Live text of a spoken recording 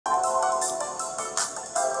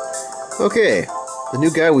Okay, the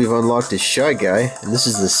new guy we've unlocked is Shy Guy, and this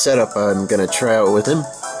is the setup I'm gonna try out with him.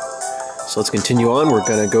 So let's continue on. We're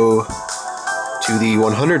gonna go to the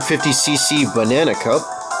 150cc banana cup.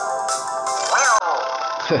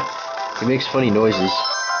 He makes funny noises.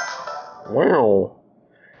 Wow.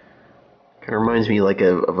 Kind of reminds me like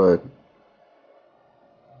of a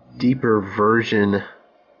deeper version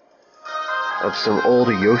of some old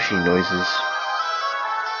Yoshi noises.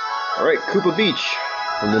 Alright, Koopa Beach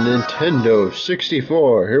from the Nintendo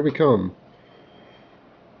 64. Here we come.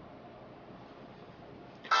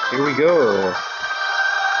 Here we go.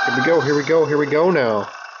 Here we go, here we go, here we go now.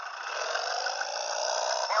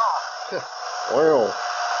 Wow.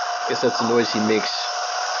 Guess that's the noise he makes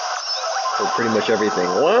for pretty much everything.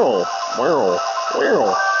 Wow. Wow.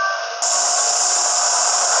 Wow.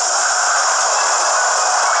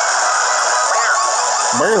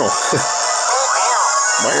 Wow.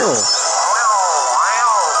 Wow.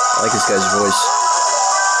 I like this guy's voice.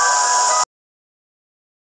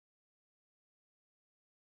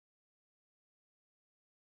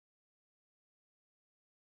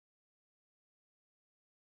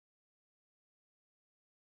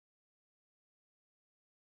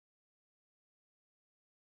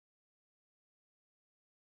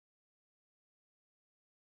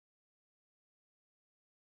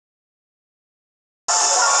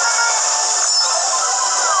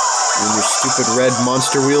 And your stupid red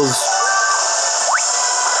monster wheels.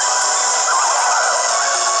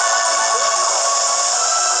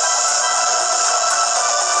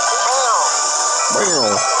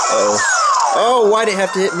 Uh-oh. Oh, why'd it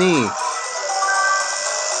have to hit me?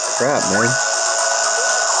 Crap, man.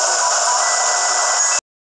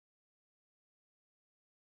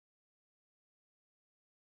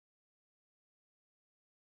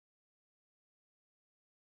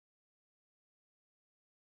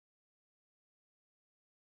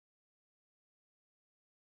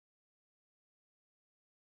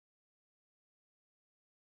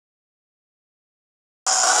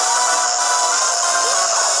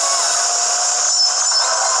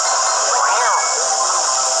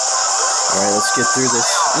 Alright, let's get through this.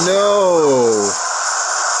 No!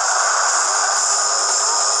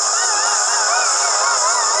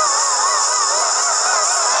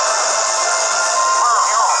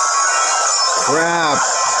 Crap!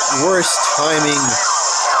 Worst timing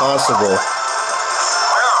possible.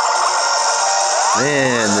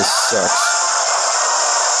 Man, this sucks.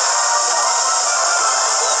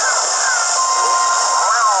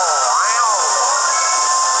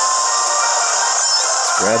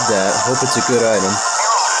 Grab that. Hope it's a good item.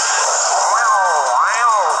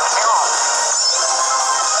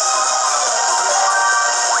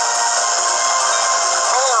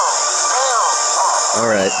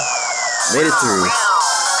 Alright. Made it through.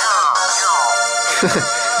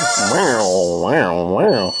 Wow, wow,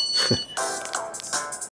 wow.